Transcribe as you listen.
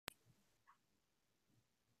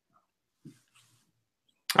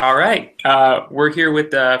All right. We're here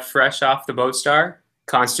with the fresh off the boat star,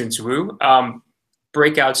 Constance Wu,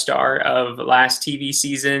 breakout star of last TV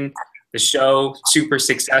season. The show, super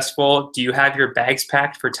successful. Do you have your bags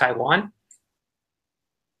packed for Taiwan?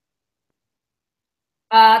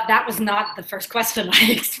 That was not the first question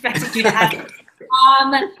I expected you to ask.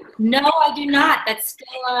 No, I do not. That's still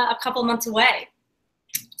a couple months away.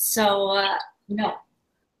 So, no.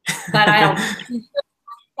 But I'll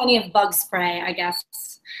plenty of bug spray, I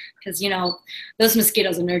guess, because, those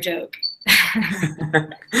mosquitoes are no joke.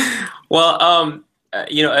 Well,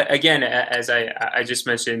 again, as I just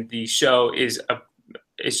mentioned, the show is a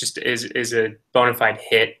bona fide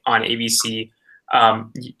hit on ABC.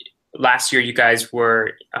 Last year, you guys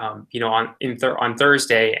were on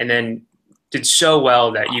Thursday, and then did so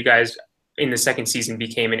well that you guys in the second season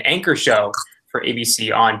became an anchor show for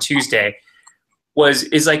ABC on Tuesday.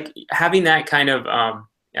 Is like having that kind of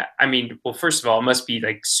well, first of all, it must be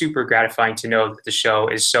like super gratifying to know that the show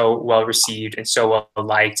is so well received and so well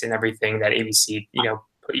liked and everything that ABC,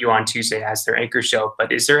 put you on Tuesday as their anchor show.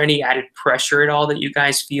 But is there any added pressure at all that you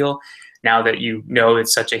guys feel now that you know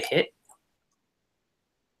it's such a hit?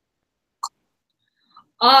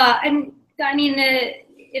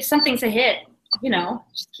 If something's a hit,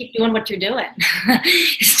 just keep doing what you're doing.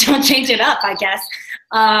 Just don't change it up, I guess.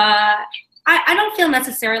 I don't feel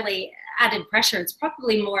necessarily added pressure. It's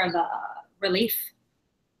probably more of a relief,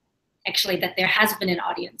 actually, that there has been an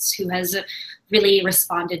audience who has really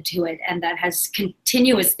responded to it and that has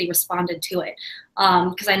continuously responded to it.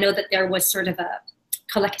 Because I know that there was sort of a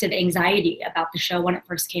collective anxiety about the show when it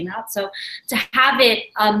first came out. So to have it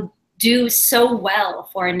do so well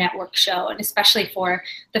for a network show, and especially for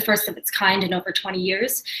the first of its kind in over 20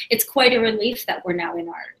 years, it's quite a relief that we're now in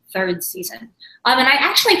our third season. And I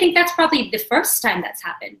actually think that's probably the first time that's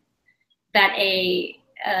happened, that a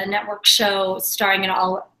network show starring an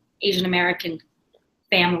all Asian American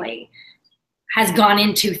family has gone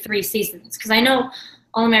into 3 seasons. Because I know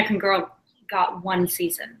All American Girl got 1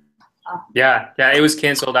 season. Yeah, it was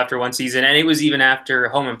canceled after 1 season, and it was even after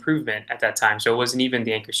Home Improvement at that time, so it wasn't even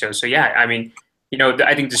the anchor show. So yeah, I mean,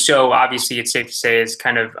 I think the show, obviously, it's safe to say, has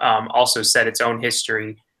kind of also set its own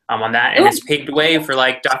history on that, and it's paved the way for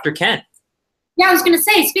like Dr. Ken. Yeah, I was going to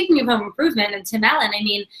say, speaking of Home Improvement and Tim Allen, I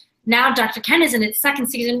mean, now Dr. Ken is in its 2nd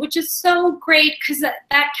season, which is so great because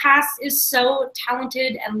that cast is so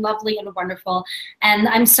talented and lovely and wonderful, and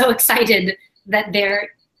I'm so excited that there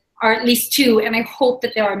are at least 2, and I hope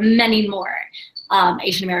that there are many more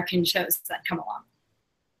Asian American shows that come along.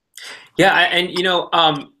 Yeah, and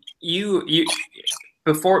you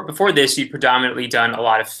before this, you'd predominantly done a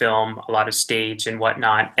lot of film, a lot of stage, and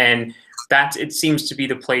whatnot, and that it seems to be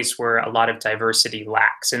the place where a lot of diversity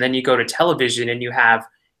lacks. And then you go to television, and you have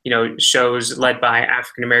shows led by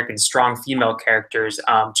African American strong female characters,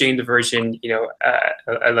 Jane the Virgin,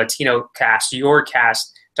 a Latino cast, your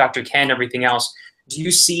cast, Dr. Ken, everything else. Do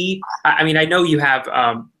you see? I mean, I know you have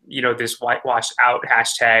this whitewashed out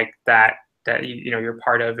hashtag that you're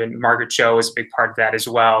part of, and Margaret Cho is a big part of that as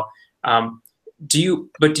well. Do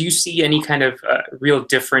you see any kind of real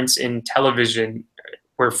difference in television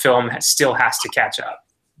where film still has to catch up?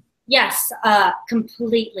 Yes,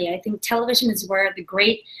 completely. I think television is where the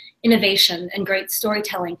great innovation and great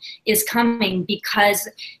storytelling is coming, because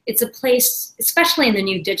it's a place, especially in the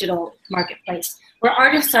new digital marketplace, where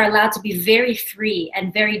artists are allowed to be very free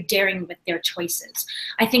and very daring with their choices.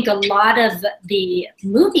 I think a lot of the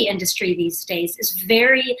movie industry these days is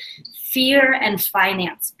very fear and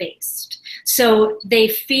finance based. So they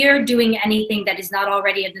fear doing anything that is not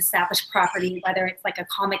already an established property, whether it's like a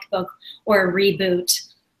comic book or a reboot,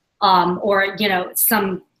 or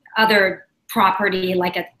some other property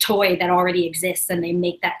like a toy that already exists and they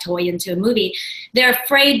make that toy into a movie. They're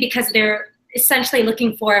afraid because they're essentially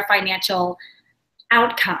looking for a financial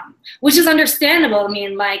outcome, which is understandable. I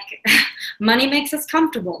mean, like, money makes us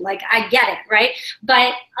comfortable. Like, I get it, right?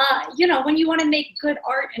 But, when you want to make good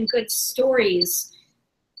art and good stories,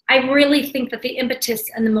 I really think that the impetus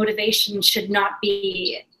and the motivation should not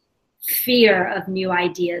be fear of new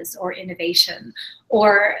ideas or innovation,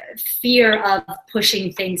 or fear of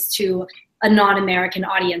pushing things to a non-American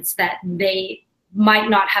audience that they might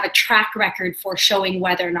not have a track record for showing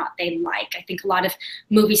whether or not they like. I think a lot of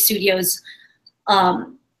movie studios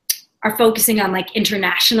are focusing on like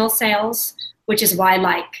international sales, which is why,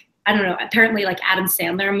 like, I don't know, apparently like Adam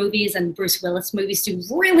Sandler movies and Bruce Willis movies do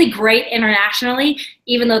really great internationally,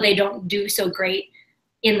 even though they don't do so great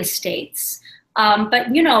in the States. But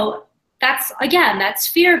that's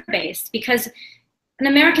fear-based, because an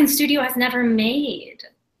American studio has never made,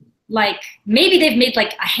 like, maybe they've made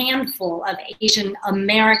like a handful of Asian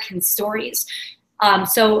American stories.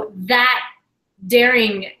 So that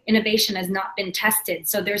daring innovation has not been tested,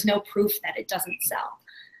 so there's no proof that it doesn't sell.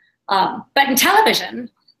 But in television,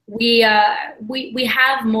 we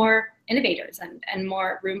have more innovators and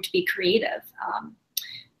more room to be creative.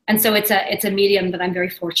 And so it's a medium that I'm very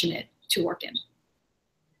fortunate to work in.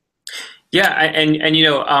 Yeah, and you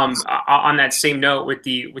know, on that same note, with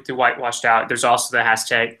the whitewashed out, there's also the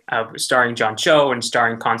hashtag starring John Cho and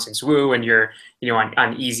starring Constance Wu, and you're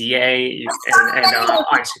on Easy A and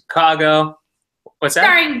on Chicago. What's that?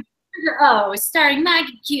 Starring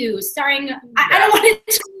Maggie Q, starring I don't want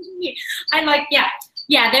to. I'm like, yeah.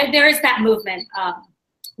 There is that movement,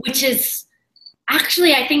 which is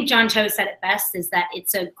actually, I think John Cho said it best, is that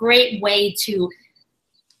it's a great way to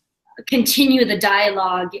continue the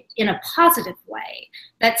dialogue in a positive way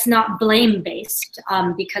that's not blame based,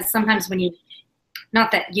 because sometimes when you,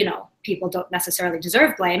 not that people don't necessarily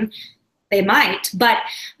deserve blame, they might, but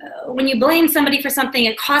when you blame somebody for something,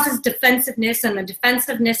 it causes defensiveness, and the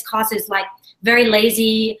defensiveness causes like very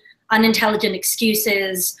lazy, unintelligent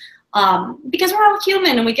excuses, because we're all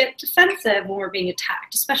human and we get defensive when we're being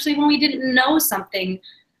attacked, especially when we didn't know something,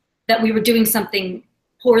 that we were doing something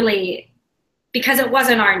poorly because it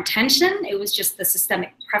wasn't our intention. It was just the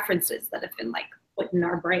systemic preferences that have been like put in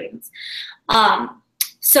our brains.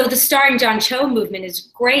 So the starring John Cho movement is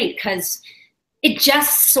great because it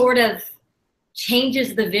just sort of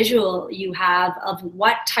changes the visual you have of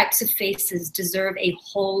what types of faces deserve a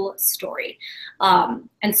whole story.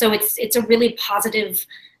 And so it's a really positive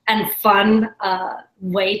and fun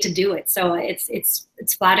way to do it. So it's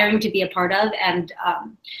flattering to be a part of, and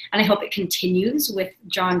I hope it continues with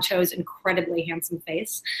John Cho's incredibly handsome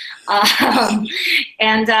face. Yeah,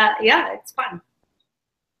 it's fun.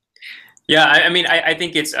 Yeah, I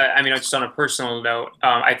think it's, just on a personal note,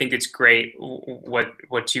 I think it's great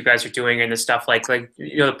what you guys are doing, and the stuff like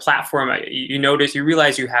the platform. You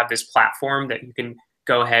realize you have this platform that you can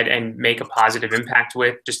go ahead and make a positive impact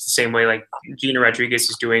with, just the same way like Gina Rodriguez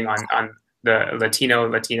is doing on the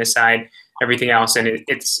Latina side, everything else. And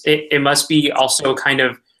it must be also kind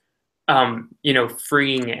of,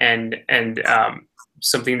 freeing and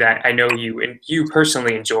something that I know you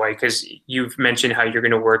personally enjoy, because you've mentioned how you're going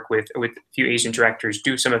to work with a few Asian directors,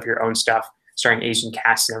 do some of your own stuff, starring Asian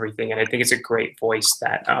casts and everything. And I think it's a great voice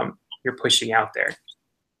that you're pushing out there.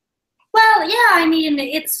 Well, yeah,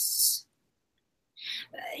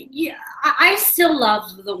 I still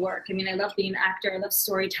love the work. I love being an actor. I love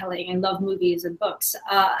storytelling. I love movies and books.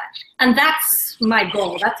 And that's my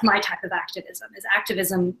goal. That's my type of activism, is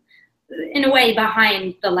activism in a way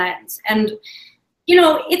behind the lens. And,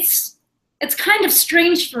 it's kind of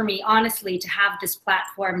strange for me, honestly, to have this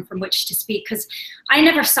platform from which to speak, because I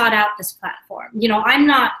never sought out this platform. I'm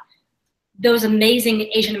not those amazing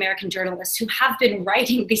Asian American journalists who have been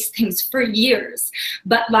writing these things for years,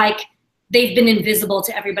 but they've been invisible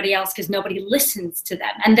to everybody else because nobody listens to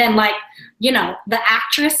them. And then the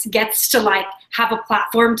actress gets to have a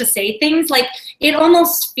platform to say things. It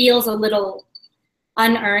almost feels a little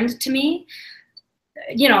unearned to me,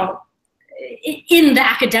 in the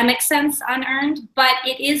academic sense, unearned, but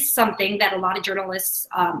it is something that a lot of journalists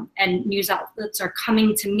and news outlets are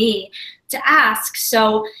coming to me to ask.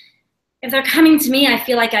 So if they're coming to me, I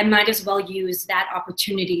feel like I might as well use that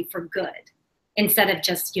opportunity for good, instead of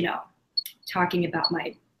just, talking about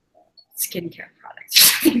my skincare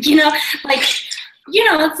products.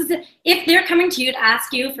 If they're coming to you to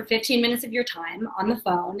ask you for 15 minutes of your time on the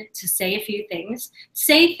phone to say a few things,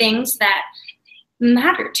 say things that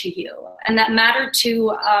matter to you and that matter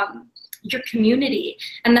to your community,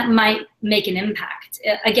 and that might make an impact.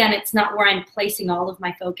 Again, it's not where I'm placing all of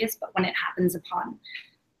my focus, but when it happens upon,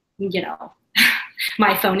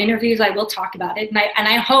 my phone interviews, I will talk about it. And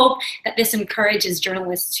I hope that this encourages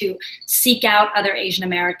journalists to seek out other Asian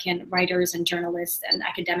American writers and journalists and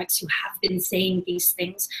academics who have been saying these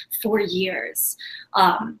things for years.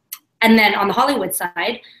 And then on the Hollywood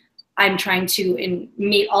side, I'm trying to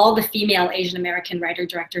meet all the female Asian American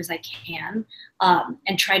writer-directors I can,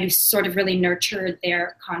 and try to sort of really nurture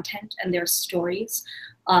their content and their stories,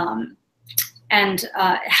 and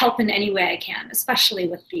help in any way I can, especially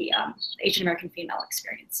with the Asian American female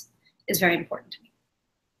experience, is very important to me.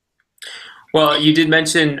 Well, you did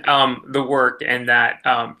mention the work, and that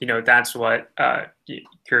that's what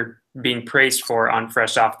you're being praised for on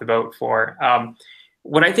Fresh Off the Boat for.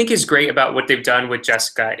 What I think is great about what they've done with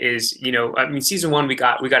Jessica is, season one, we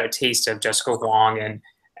got a taste of Jessica Huang,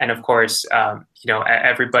 and of course,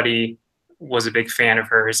 everybody was a big fan of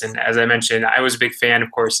hers. And as I mentioned, I was a big fan, of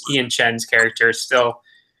course. Ian Chen's character is still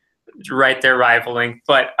right there rivaling.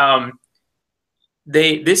 But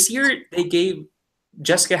this year they gave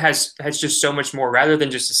Jessica has just so much more, rather than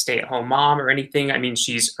just a stay-at-home mom or anything. I mean,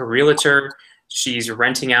 she's a realtor. She's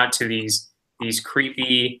renting out to these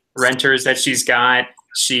creepy renters that she's got.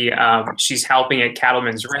 She's helping at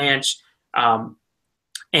Cattleman's Ranch,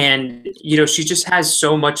 and you know, she just has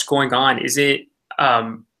so much going on. Is it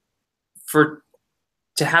for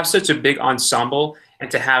to have such a big ensemble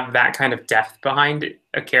and to have that kind of depth behind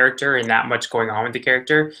a character and that much going on with the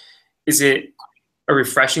character? Is it a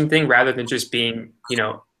refreshing thing rather than just being, you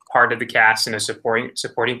know, part of the cast and a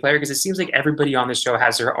supporting player? Because it seems like everybody on the show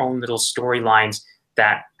has their own little storylines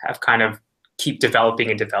that have kind of keep developing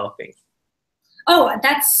and developing. Oh,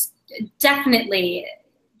 that's definitely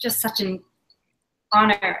just such an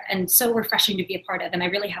honor and so refreshing to be a part of. And I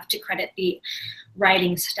really have to credit the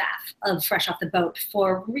writing staff of Fresh Off the Boat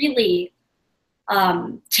for really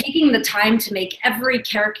taking the time to make every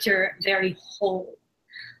character very whole.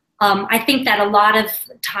 I think that a lot of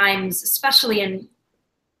times, especially in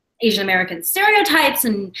Asian American stereotypes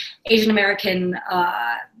and Asian American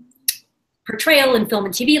portrayal in film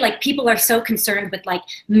and TV, like people are so concerned with like,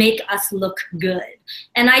 make us look good.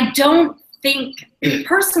 And I don't think,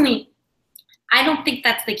 personally, I don't think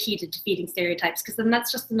that's the key to defeating stereotypes, because then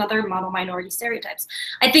that's just another model minority stereotypes.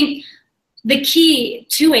 I think the key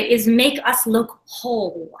to it is make us look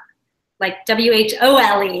whole, like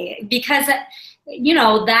WHOLE, because you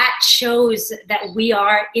know, that shows that we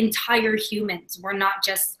are entire humans. We're not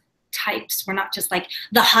just types. We're not just like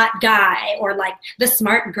the hot guy or like the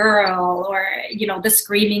smart girl or, you know, the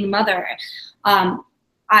screaming mother.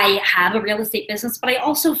 I have a real estate business, but I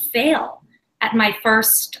also fail at my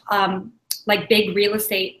first like big real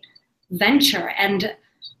estate venture. And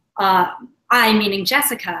I, meaning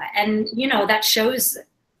Jessica, and you know, that shows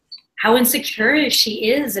how insecure she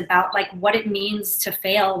is about like what it means to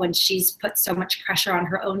fail when she's put so much pressure on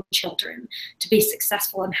her own children to be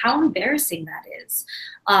successful, and how embarrassing that is.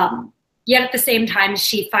 Yet at the same time,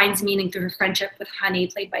 she finds meaning through her friendship with Honey,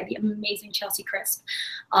 played by the amazing Chelsea Crisp,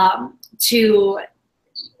 to,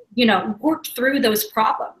 you know, work through those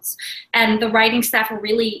problems. And the writing staff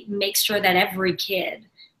really makes sure that every kid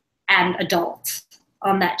and adult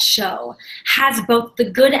on that show has both the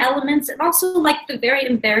good elements and also like the very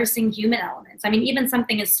embarrassing human elements. I mean, even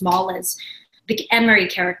something as small as the Emery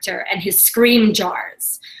character and his scream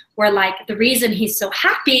jars, where like the reason he's so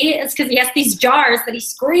happy is because he has these jars that he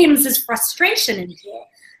screams his frustration into.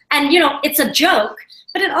 And you know, it's a joke,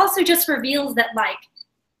 but it also just reveals that like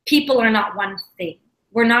people are not one thing.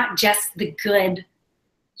 We're not just the good,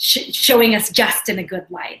 showing us just in a good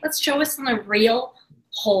light. Let's show us in a real,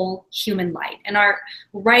 whole human light. And our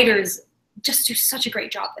writers just do such a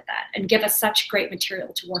great job with that and give us such great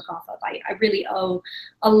material to work off of. I really owe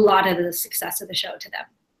a lot of the success of the show to them.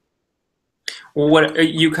 Well, what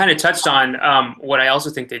you kind of touched on, what I also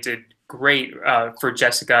think they did great for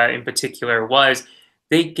Jessica in particular was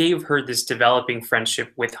they gave her this developing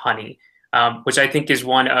friendship with Honey, which I think is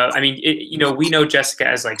one of, I mean, you know, we know Jessica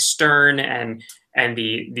as like stern and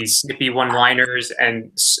the snippy one-liners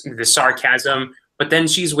and the sarcasm, but then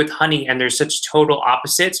she's with Honey and there's such total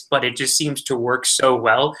opposites, but it just seems to work so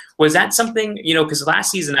well. Was that something, you know, because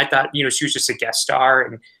last season I thought, you know, she was just a guest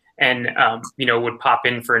star and you know, would pop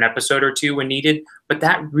in for an episode or two when needed, but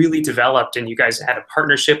that really developed and you guys had a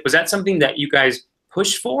partnership. Was that something that you guys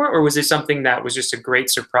pushed for, or was it something that was just a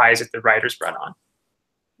great surprise that the writers brought on?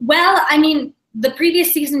 Well, I mean, the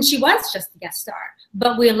previous season she was just a guest star,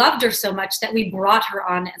 but we loved her so much that we brought her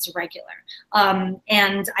on as a regular.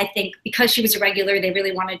 And I think because she was a regular, they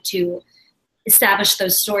really wanted to establish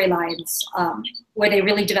those storylines where they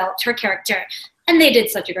really developed her character, and they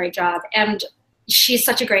did such a great job. And she's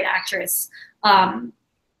such a great actress. Oh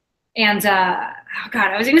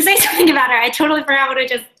God, I was gonna say something about her. I totally forgot what it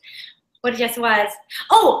just was.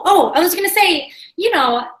 Oh, I was gonna say, you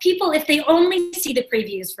know, people, if they only see the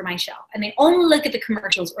previews for my show and they only look at the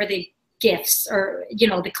commercials or the GIFs or, you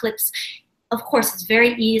know, the clips, of course, it's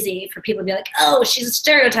very easy for people to be like, oh, she's a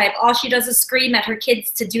stereotype. All she does is scream at her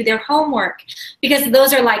kids to do their homework, because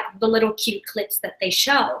those are like the little cute clips that they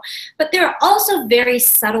show. But there are also very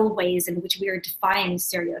subtle ways in which we are defying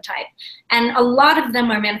stereotype. And a lot of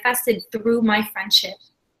them are manifested through my friendship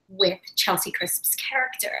with Chelsea Crisp's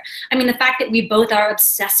character. I mean, the fact that we both are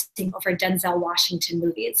obsessing over Denzel Washington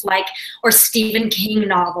movies, like, or Stephen King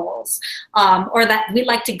novels, or that we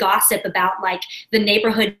like to gossip about like the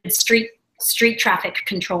neighborhood street traffic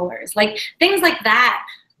controllers, like things like that.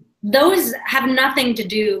 Those have nothing to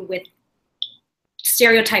do with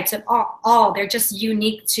stereotypes at all. They're just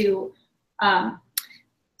unique to,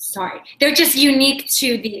 they're just unique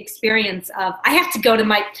to the experience of, I have to go to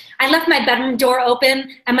I left my bedroom door open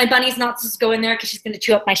and my bunny's not supposed to go in there because she's going to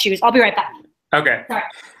chew up my shoes. I'll be right back. Okay. Sorry.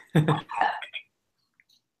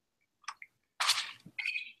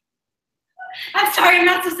 I'm sorry, I'm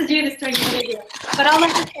not supposed to do this during the video, but I'll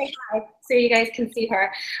let her say hi so you guys can see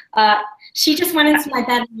her. She just went into my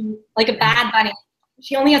bedroom like a bad bunny.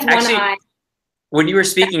 She only has one eye. When you were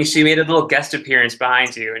speaking, she made a little guest appearance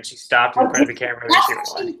behind you, and she stopped in front of the camera. She's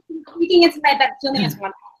speaking into my bed. She only has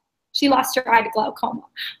one eye. She lost her eye to glaucoma.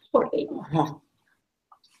 Poor baby.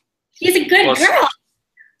 She's a good girl.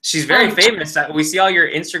 She's very famous. We see all your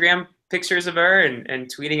Instagram pictures of her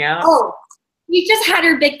and tweeting out. Oh, we just had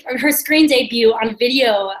her screen debut on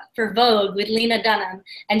video for Vogue with Lena Dunham,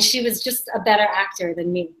 and she was just a better actor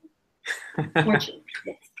than me. Weren't you?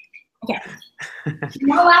 Yes. Okay. She's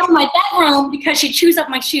not allowed in my bedroom because she chews up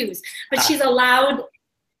my shoes, but she's allowed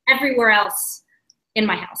everywhere else in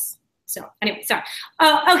my house. So anyway, sorry.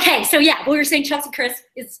 Okay, so yeah, we were saying Chelsea Crisp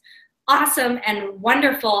is awesome and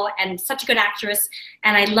wonderful and such a good actress,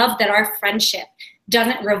 and I love that our friendship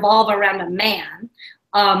doesn't revolve around a man,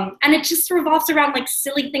 and it just revolves around like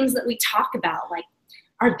silly things that we talk about, like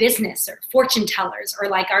our business or fortune tellers or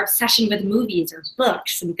like our obsession with movies or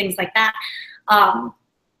books and things like that.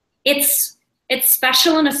 It's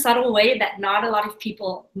special in a subtle way that not a lot of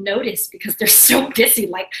people notice because they're so busy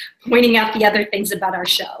like pointing out the other things about our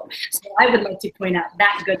show. So I would like to point out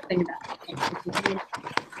that good thing about it.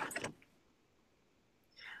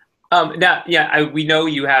 Now, yeah, we know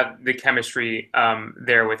you have the chemistry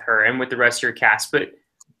there with her and with the rest of your cast, but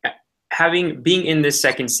being in this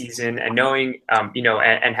second season and knowing, you know,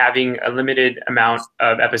 and having a limited amount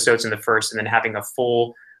of episodes in the first and then having a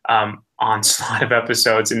full onslaught of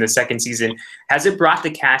episodes in the second season, has it brought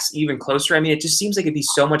the cast even closer? I mean, it just seems like it'd be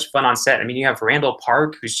so much fun on set. I mean, you have Randall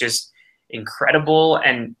Park, who's just incredible,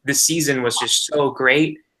 and this season was just so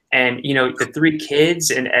great. And, you know, the 3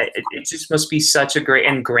 kids, and it just must be such a great,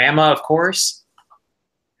 and Grandma, of course.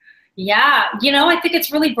 Yeah, you know, I think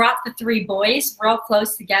it's really brought the 3 boys real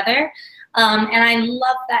close together. And I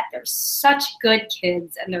love that they're such good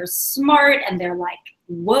kids, and they're smart, and they're like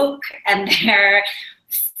woke, and they're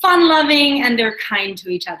fun-loving, and they're kind to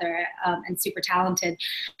each other, and super talented.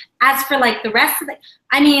 As for like the rest of it,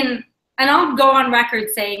 I mean, and I'll go on record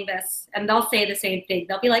saying this, and they'll say the same thing.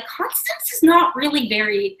 They'll be like, Constance is not really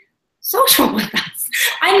very social with us.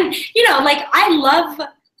 You know, like I love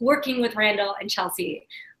working with Randall and Chelsea,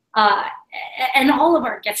 and all of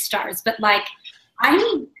our guest stars, but like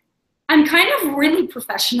I'm kind of really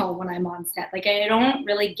professional when I'm on set. Like I don't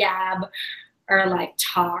really gab or like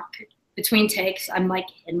talk between takes. I'm like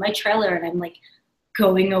in my trailer and I'm like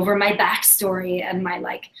going over my backstory and my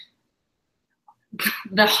like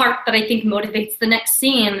the heart that I think motivates the next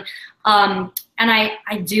scene. And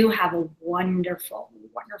I do have a wonderful,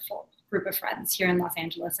 wonderful group of friends here in Los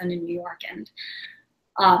Angeles and in New York, and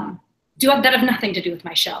that have nothing to do with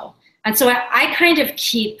my show. And so I kind of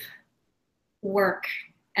keep work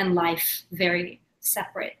and life very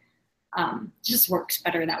separate. Just works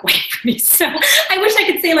better that way for me. So I wish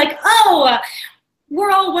I could say like, oh,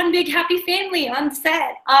 we're all one big happy family on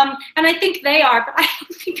set. And I think they are, but I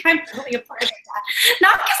don't think I'm really a part of that.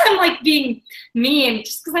 Not because I'm like being mean,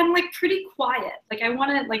 just because I'm like pretty quiet. Like I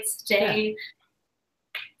want to like stay.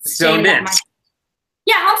 Zoned in.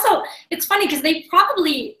 Yeah, also, it's funny because they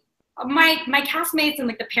probably, my castmates and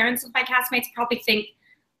like the parents of my castmates probably think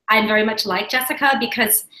I'm very much like Jessica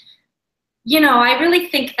because, you know, I really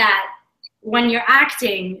think that when you're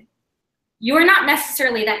acting, you're not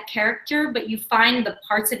necessarily that character, but you find the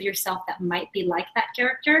parts of yourself that might be like that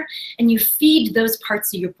character, and you feed those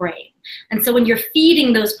parts of your brain. And so when you're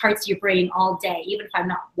feeding those parts of your brain all day, even if I'm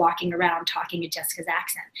not walking around talking in Jessica's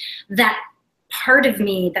accent, that part of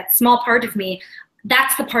me, that small part of me,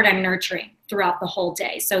 that's the part I'm nurturing throughout the whole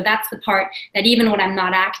day. So that's the part that even when I'm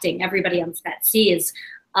not acting, everybody on set sees.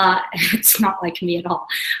 It's not like me at all.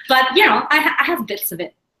 But, you know, I have bits of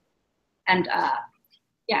it. And,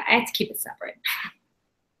 yeah, I have to keep it separate.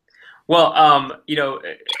 Well, you know,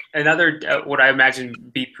 another, what I imagine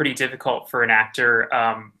be pretty difficult for an actor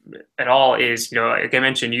at all is, you know, like I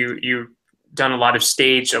mentioned, you've done a lot of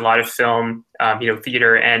stage, a lot of film, you know,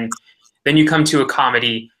 theater, and then you come to a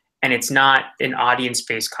comedy, and it's not an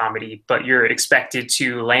audience-based comedy, but you're expected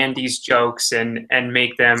to land these jokes and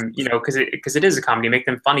make them, you know, because it is a comedy, make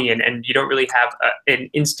them funny, and you don't really have an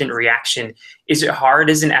instant reaction. Is it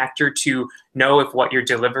hard as an actor to know if what your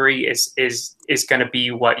delivery is going to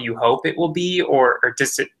be what you hope it will be, or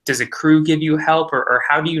does a crew give you help, or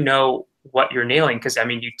how do you know what you're nailing? Because I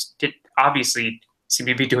mean, you did obviously seem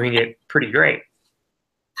to be doing it pretty great.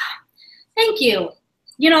 Thank you.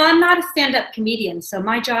 You know, I'm not a stand-up comedian, so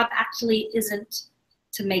my job actually isn't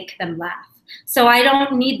to make them laugh. So I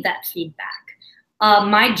don't need that feedback.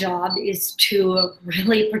 my job is to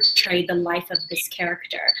really portray the life of this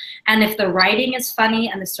character. And if the writing is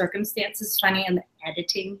funny and the circumstances funny and the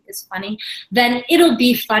editing is funny, then it'll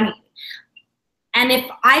be funny. And if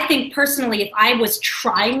I think personally, if I was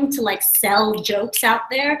trying to like sell jokes out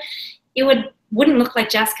there, it wouldn't look like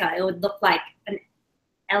Jessica. It would look like an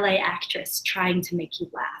LA actress trying to make you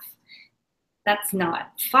laugh. That's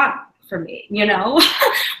not fun for me, you know?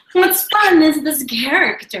 What's fun is this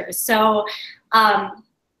character. So,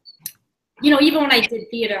 you know, even when I did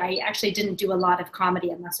theater, I actually didn't do a lot of comedy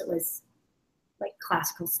unless it was like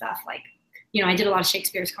classical stuff. Like, you know, I did a lot of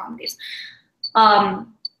Shakespeare's comedies.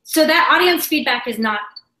 So that audience feedback is not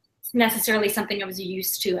necessarily something I was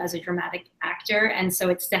used to as a dramatic actor. And so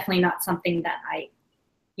it's definitely not something that I,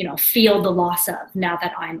 you know, feel the loss of now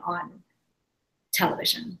that I'm on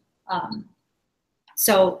television.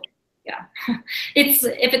 So yeah, if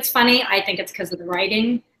it's funny, I think it's because of the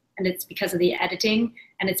writing, and it's because of the editing,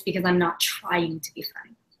 and it's because I'm not trying to be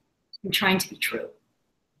funny. I'm trying to be true.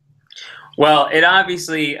 Well, it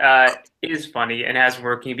obviously is funny and has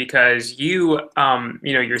working because you,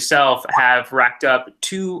 you know, yourself have racked up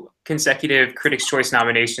 2 consecutive Critics' Choice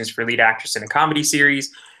nominations for lead actress in a comedy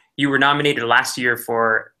series. You were nominated last year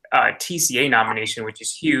for a TCA nomination, which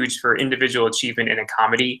is huge for individual achievement in a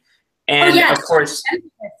comedy. And of course,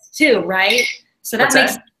 too, right? So that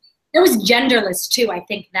makes it was genderless too. I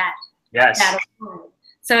think that. Yes.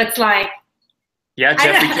 So it's like. Yeah,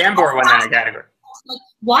 Jeffrey Tambor won that category. Like,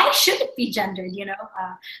 why should it be gendered, you know?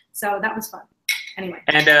 So that was fun. Anyway.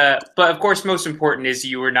 And but of course, most important is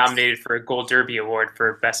you were nominated for a Gold Derby Award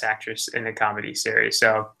for Best Actress in a Comedy Series.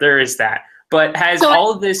 So there is that. But has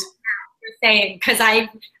all of this? You're saying because I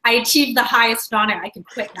achieved the highest honor, I can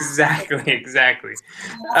quit now. Exactly.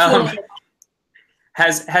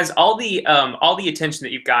 Has all the attention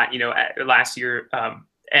that you've got, you know, last year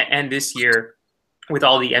and this year, with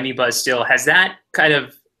all the Emmy buzz still, has that kind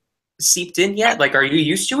of seeped in yet? Like, are you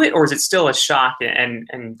used to it, or is it still a shock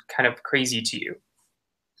and kind of crazy to you?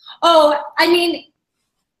 Oh, I mean,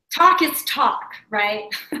 talk is talk, right?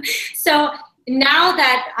 So now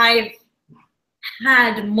that I've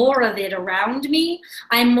had more of it around me,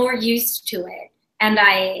 I'm more used to it, and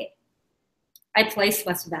I place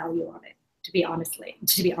less value on it, to be honest with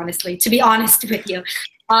you.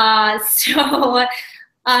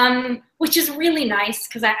 Which is really nice,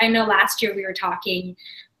 because I know last year we were talking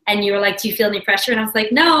and you were like, do you feel any pressure? And I was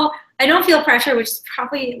like, no, I don't feel pressure, which is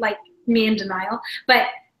probably like me in denial. But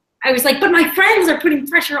I was like, but my friends are putting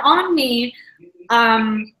pressure on me.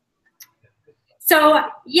 So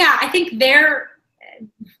yeah, I think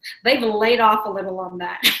they've laid off a little on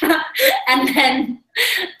that. And then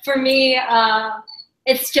for me,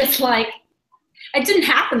 it's just like, it didn't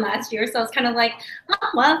happen last year. So I was kind of like, oh,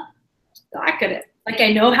 well, I couldn't. Like,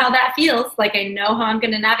 I know how that feels. Like, I know how I'm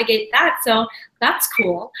going to navigate that. So that's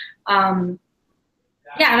cool. Yeah,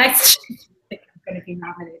 and I think I'm going to be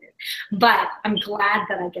nominated. But I'm glad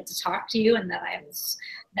that I get to talk to you, and that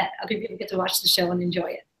other people get to watch the show and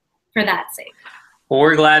enjoy it for that sake. Well,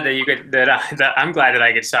 we're glad that you get that. I'm glad that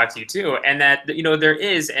I get to talk to you too, and that, you know, there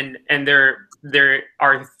is and there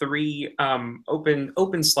are 3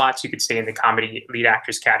 open slots, you could say, in the comedy lead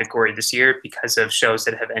actress category this year because of shows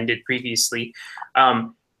that have ended previously,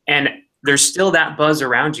 and there's still that buzz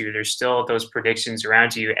around you. There's still those predictions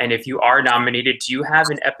around you, and if you are nominated, do you have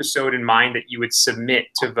an episode in mind that you would submit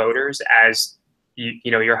to voters as you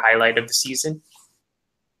know, your highlight of the season?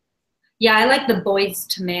 Yeah, I like the Boys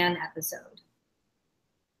to Man episode.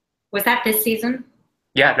 Was that this season?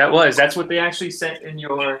 Yeah, that's what they actually sent in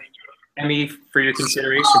your Emmy for your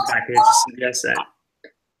consideration package. Yes, that.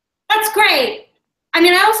 That's great. I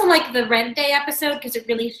mean, I also like the Rent Day episode because it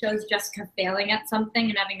really shows Jessica failing at something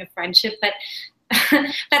and having a friendship, but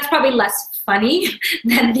that's probably less funny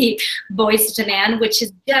than the Boys to Man, which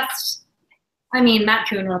is just, I mean, Matt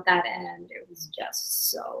Kuhn wrote that and it was just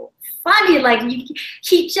so funny. Like,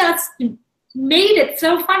 he just made it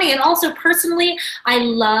so funny. And also, personally, I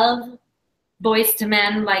love Boys to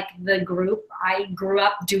Men, like the group. I grew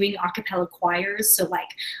up doing a cappella choirs, so like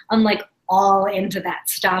I'm like all into that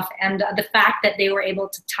stuff, and the fact that they were able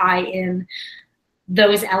to tie in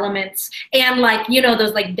those elements, and like, you know,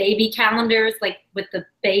 those like baby calendars, like with the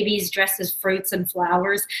babies dressed as fruits and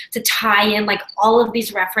flowers, to tie in like all of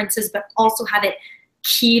these references but also have it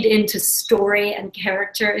keyed into story and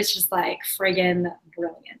character, is just like friggin'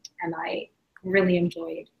 brilliant, and I really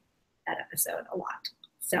enjoyed that episode a lot.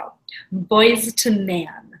 So, Boys to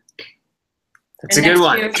Man. That's a good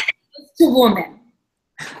one. Boys to Woman.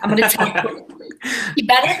 I'm going to tell you. You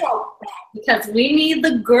better know that, because we need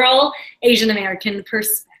the girl Asian American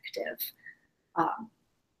perspective.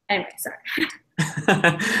 Anyway, sorry.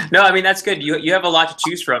 No, I mean, that's good. You have a lot to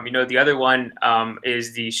choose from. You know, the other one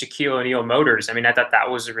is the Shaquille O'Neal Motors. I mean, I thought that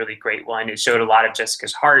was a really great one. It showed a lot of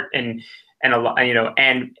Jessica's heart and a lot, you know,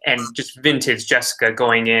 and just vintage Jessica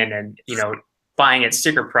going in and, you know, buying at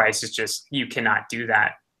sticker price is just, you cannot do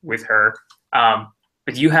that with her.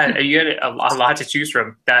 But you had a lot to choose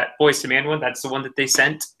from. That Boyz II Men one, that's the one that they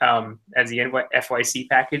sent as the FYC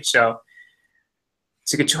package. So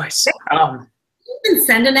it's a good choice. Didn't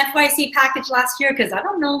send an FYC package last year because I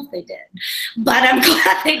don't know if they did, but I'm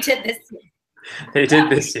glad they did this year. They did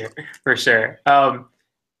this year for sure.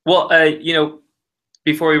 Well, you know,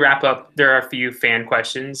 before we wrap up, there are a few fan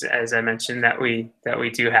questions, as I mentioned, that we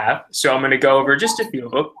do have. So I'm going to go over just a few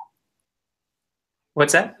of them.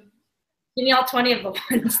 What's that? Give me all 20 of the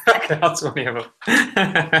ones. All 20 of them.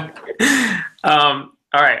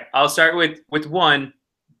 All right, I'll start with one.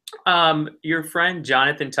 Your friend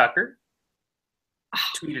Jonathan Tucker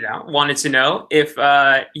tweeted out, wanted to know if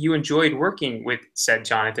you enjoyed working with said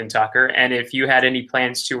Jonathan Tucker and if you had any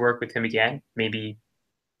plans to work with him again, maybe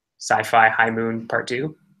Sci-Fi High Moon Part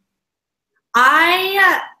 2.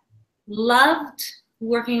 I loved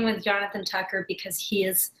working with Jonathan Tucker because he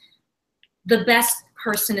is the best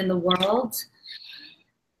person in the world.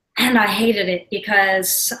 And I hated it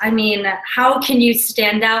because, I mean, how can you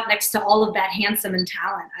stand out next to all of that handsome and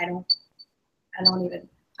talent? I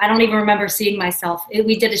don't even remember seeing myself.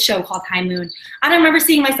 We did a show called High Moon. I don't remember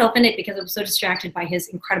seeing myself in it because I was so distracted by his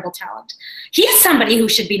incredible talent. He is somebody who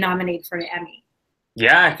should be nominated for an Emmy.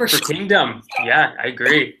 Yeah, for sure. Kingdom. Yeah, I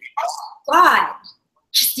agree. God,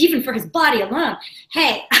 just even for his body alone.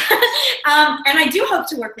 Hey, and I do hope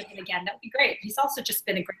to work with him again. That would be great. He's also just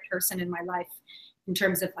been a great person in my life in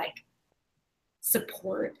terms of like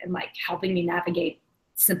support and like helping me navigate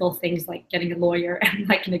simple things like getting a lawyer and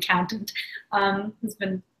like an accountant. It's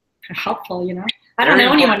been helpful, you know. I don't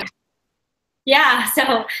know anyone. Yeah,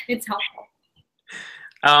 so it's helpful.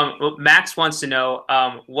 Well, Max wants to know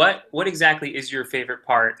what exactly is your favorite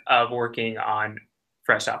part of working on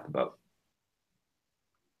Fresh Off the Boat?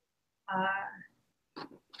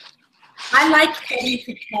 I like getting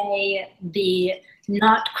to play the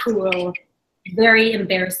not cruel, very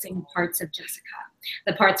embarrassing parts of Jessica.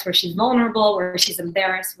 The parts where she's vulnerable, where she's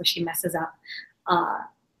embarrassed, where she messes up,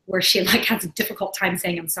 where she like has a difficult time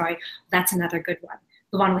saying I'm sorry. That's another good one.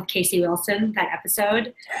 The one with Casey Wilson, that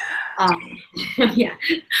episode. Yeah,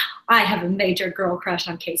 I have a major girl crush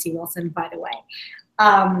on Casey Wilson, by the way.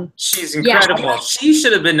 She's incredible. Yeah. She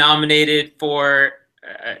should have been nominated for,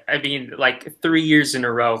 I mean, like 3 years in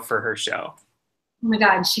a row for her show. Oh my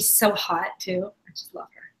God, she's so hot too. I just love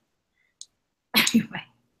her. Anyway,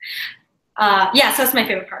 yeah, so that's my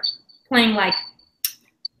favorite part. Playing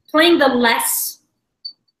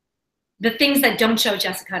the things that don't show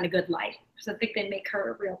Jessica in a good light. So I think they make her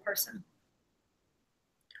a real person.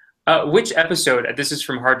 Which episode, this is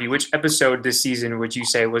from Harvey, which episode this season would you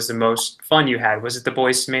say was the most fun you had? Was it the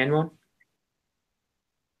Boyz II Men one?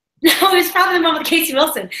 No, it was probably the one with Casey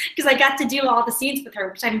Wilson because I got to do all the scenes with her,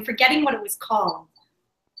 which I'm forgetting what it was called.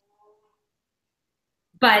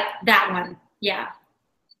 But that one, yeah.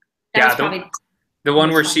 That was the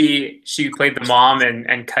one where she played the mom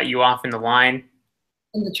and cut you off in the line.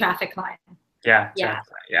 In the traffic line. Yeah.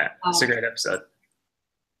 It's a great episode.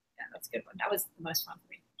 Yeah, that's a good one. That was the most fun for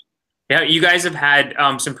me. Yeah, you guys have had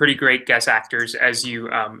some pretty great guest actors, as you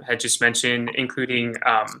had just mentioned, including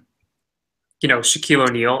you know, Shaquille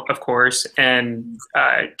O'Neal, of course, and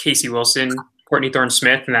Casey Wilson, Courtney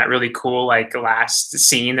Thorne-Smith, and that really cool like last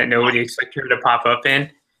scene that nobody expected her to pop up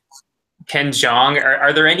in. Ken Jeong.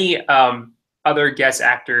 Are there any other guest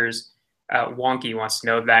actors? Wonky wants to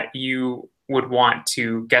know that you would want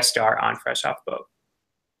to guest star on Fresh Off the Boat.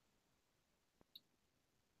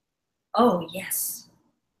 Oh yes,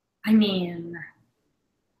 I mean,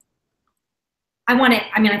 I want it.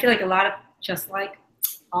 I mean, I feel like a lot of just like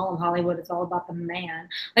all of Hollywood, it's all about the man.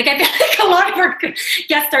 Like I feel like a lot of our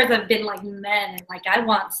guest stars have been like men, and like I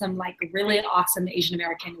want some like really awesome Asian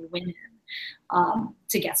American women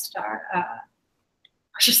to guest star. Or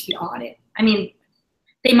just be on it. I mean,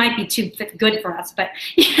 they might be too good for us, but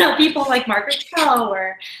you know, people like Margaret Cho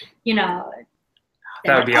or you know,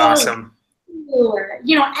 that would be awesome. Or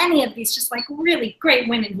you know, any of these just like really great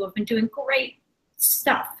women who have been doing great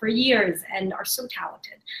stuff for years and are so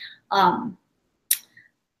talented.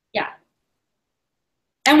 Yeah.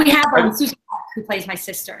 And we have Susan Park, who plays my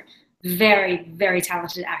sister. Very, very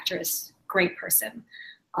talented actress, great person.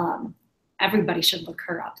 Everybody should look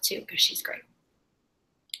her up too, because she's great.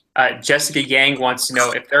 Jessica Yang wants to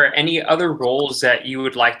know if there are any other roles that you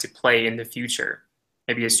would like to play in the future.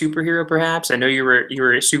 Maybe a superhero, perhaps? I know you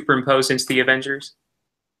were superimposed into the Avengers.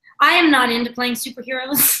 I am not into playing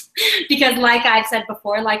superheroes because, like I've said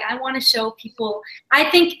before, like I want to show people. I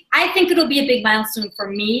think it'll be a big milestone for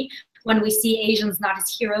me when we see Asians not as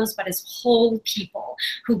heroes but as whole people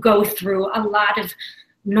who go through a lot of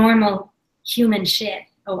normal human shit.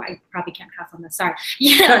 Oh, I probably can't cuss on this. Sorry.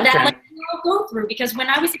 You know, that like we all go through, because when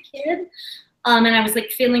I was a kid, and I was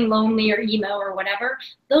like feeling lonely or emo or whatever,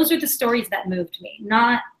 those are the stories that moved me.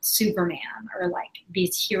 Not Superman or like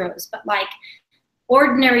these heroes, but like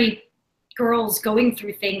ordinary girls going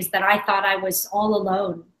through things that I thought I was all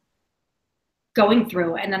alone going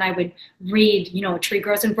through. And then I would read, you know, A Tree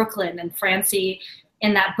Grows in Brooklyn, and Francie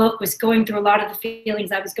in that book was going through a lot of the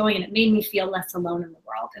feelings I was going, and it made me feel less alone in the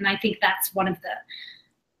world. And I think that's one of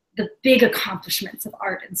the big accomplishments of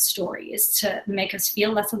art and story, is to make us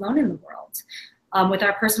feel less alone in the world with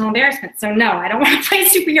our personal embarrassment. So no, I don't want to play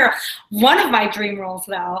superhero. One of my dream roles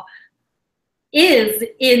though is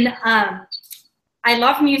in, I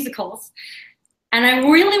love musicals, and I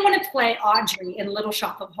really want to play Audrey in Little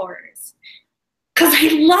Shop of Horrors, because I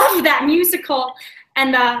love that musical.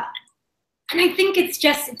 And I think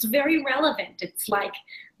it's very relevant. It's like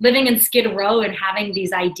living in Skid Row and having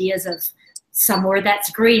these ideas of somewhere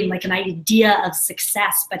that's green, like an idea of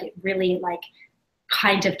success, but it really like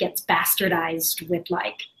kind of gets bastardized with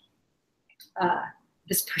like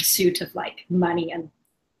this pursuit of like money and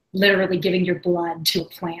literally giving your blood to a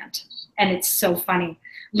plant. And it's so funny.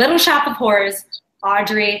 Little Shop of Horrors,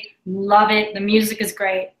 Audrey, love it. The music is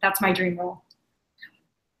great. That's my dream role.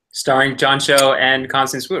 Starring John Cho and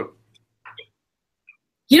Constance Wu.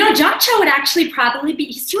 You know, John Cho would actually probably be,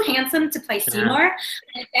 he's too handsome to play Seymour.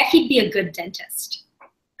 I bet he'd be a good dentist,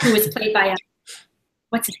 who was played by,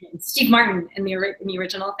 what's his name? Steve Martin in the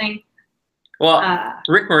original thing. Well,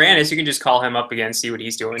 Rick Moranis, you can just call him up again, see what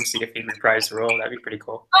he's doing, see if he reprised the role. That'd be pretty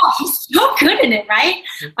cool. Oh, he's so good in it, right?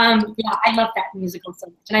 Yeah, I love that musical so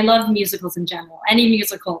much. And I love musicals in general. Any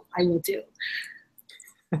musical I will do.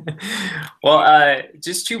 Well,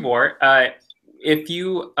 just two more. If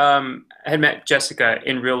you had met Jessica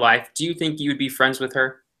in real life, do you think you would be friends with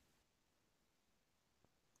her?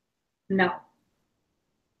 No.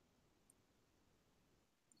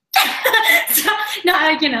 So, no,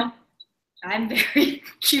 you know, I'm very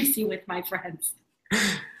choosy with my friends.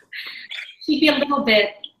 She'd be a little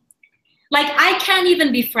bit, like, I can't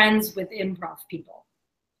even be friends with improv people.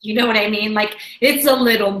 You know what I mean? Like, it's a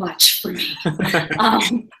little much for me.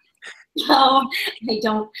 No, I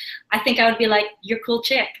don't. I think I would be like, you're a cool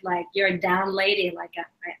chick. Like, you're a down lady. Like,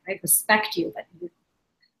 I respect you, but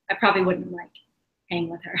I probably wouldn't, like, hang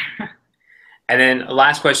with her. And then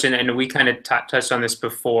last question, and we kind of touched on this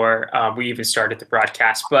before we even started the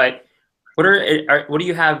broadcast, but what do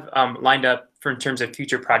you have lined up for in terms of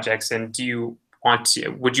future projects, and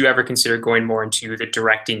would you ever consider going more into the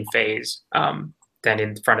directing phase than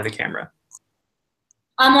in front of the camera?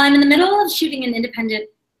 Well, I'm in the middle of shooting an independent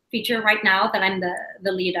feature right now that I'm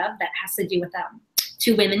the lead of, that has to do with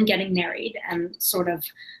two women getting married and sort of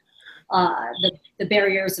the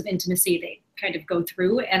barriers of intimacy they kind of go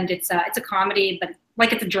through. And it's a comedy, but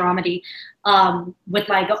like it's a dramedy with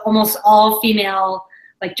like almost all female,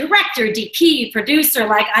 like director, DP, producer.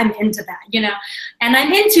 Like I'm into that, you know, and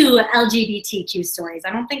I'm into LGBTQ stories.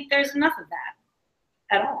 I don't think there's enough of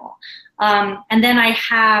that at all. And then I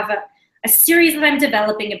have a series that I'm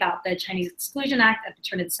developing about the Chinese Exclusion Act at the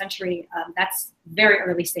turn of the century. That's very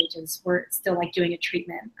early stages. We're still like doing a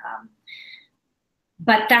treatment.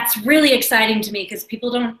 But that's really exciting to me because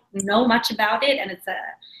people don't know much about it, and it's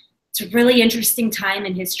a really interesting time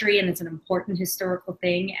in history, and it's an important historical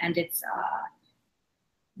thing, and it's,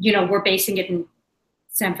 you know, we're basing it in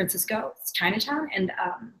San Francisco, it's Chinatown, and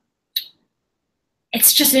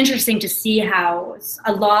it's just interesting to see how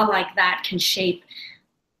a law like that can shape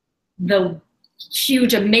the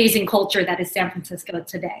huge, amazing culture that is San Francisco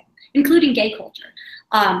today, including gay culture.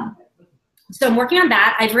 So I'm working on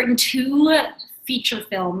that. I've written 2 feature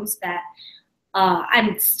films that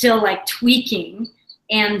I'm still like tweaking.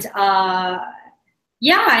 And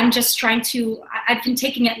yeah, I'm just trying to, I've been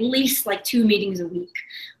taking at least like 2 meetings a week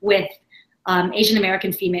with Asian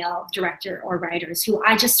American female director or writers who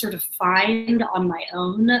I just sort of find on my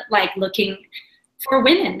own, like looking for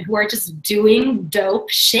women who are just doing dope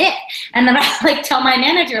shit. And then I like tell my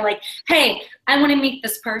manager, like, hey, I want to meet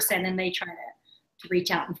this person, and they try to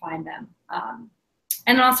reach out and find them.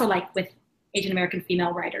 And also like with Asian American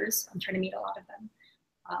female writers, I'm trying to meet a lot of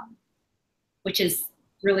them, which is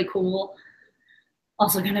really cool.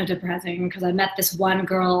 Also kind of depressing because I met this one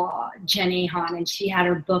girl, Jenny Han, and she had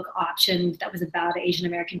her book optioned that was about an Asian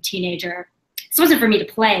American teenager this wasn't for me to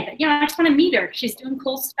play, but, you know, I just want to meet her. She's doing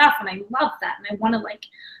cool stuff, and I love that. And I want to, like,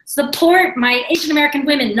 support my Asian American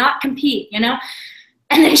women, not compete, you know?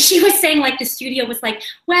 And then she was saying, like, the studio was like,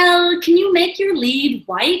 well, can you make your lead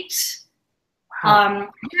white? Wow.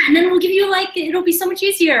 And then we'll give you, like, it'll be so much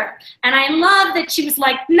easier. And I love that she was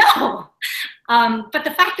like, no. But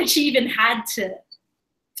the fact that she even had to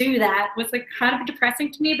do that was, like, kind of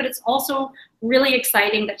depressing to me, but it's also really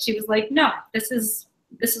exciting that she was like, no, this is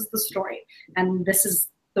the story, and this is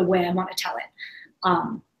the way I want to tell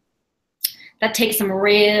it. That takes some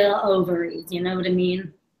real ovaries, you know what I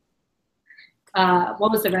mean?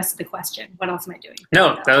 What was the rest of the question? What else am I doing?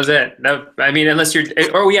 No, that was it. No, I mean, unless you're,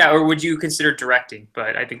 or would you consider directing?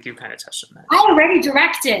 But I think you kind of touched on that. I already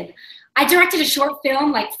directed. I directed a short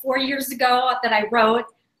film like 4 years ago that I wrote,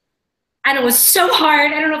 and it was so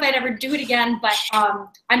hard. I don't know if I'd ever do it again, but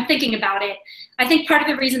I'm thinking about it. I think part of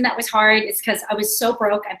the reason that was hard is because I was so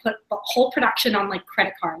broke. I put the whole production on, like,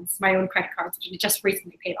 credit cards, my own credit cards, which just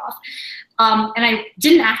recently paid off. And I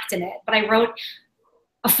didn't act in it, but I wrote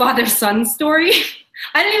a father-son story.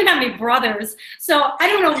 I didn't even have any brothers, so I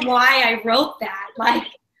don't know why I wrote that. Like,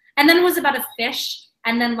 and then it was about a fish,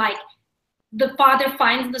 and then, like, the father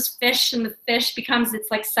finds this fish, and the fish becomes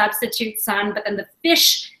its, like, substitute son, but then the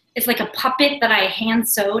fish is like a puppet that I hand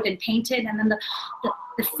sewed and painted, and then the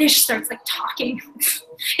fish starts, like, talking.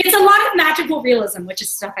 It's a lot of magical realism, which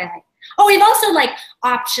is stuff I like. Oh, we've also, like,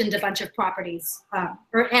 optioned a bunch of properties,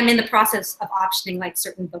 or I'm in the process of optioning, like,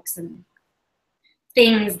 certain books and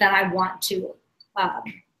things that I want to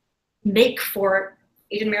make for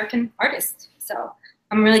Asian American artists. So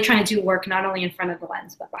I'm really trying to do work not only in front of the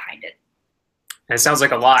lens, but behind it. It sounds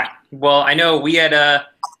like a lot. Well, I know we at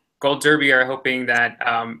Gold Derby are hoping that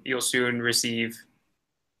you'll soon receive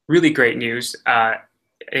really great news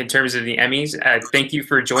in terms of the Emmys. Thank you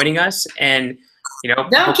for joining us, and, you know,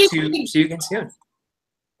 hope to see you again soon.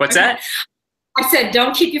 What's that? I said,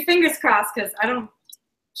 don't keep your fingers crossed, because I don't.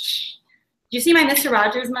 Do you see my Mr.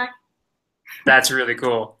 Rogers mug? That's really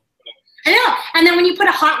cool. I know. And then when you put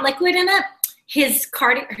a hot liquid in it, his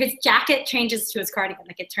jacket changes to his cardigan.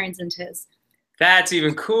 Like, it turns into his. That's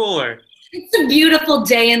even cooler. It's a beautiful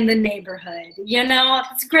day in the neighborhood. You know,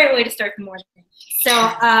 it's a great way to start the morning.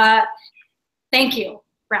 So, thank you,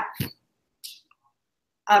 Ralph.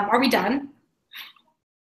 Are we done?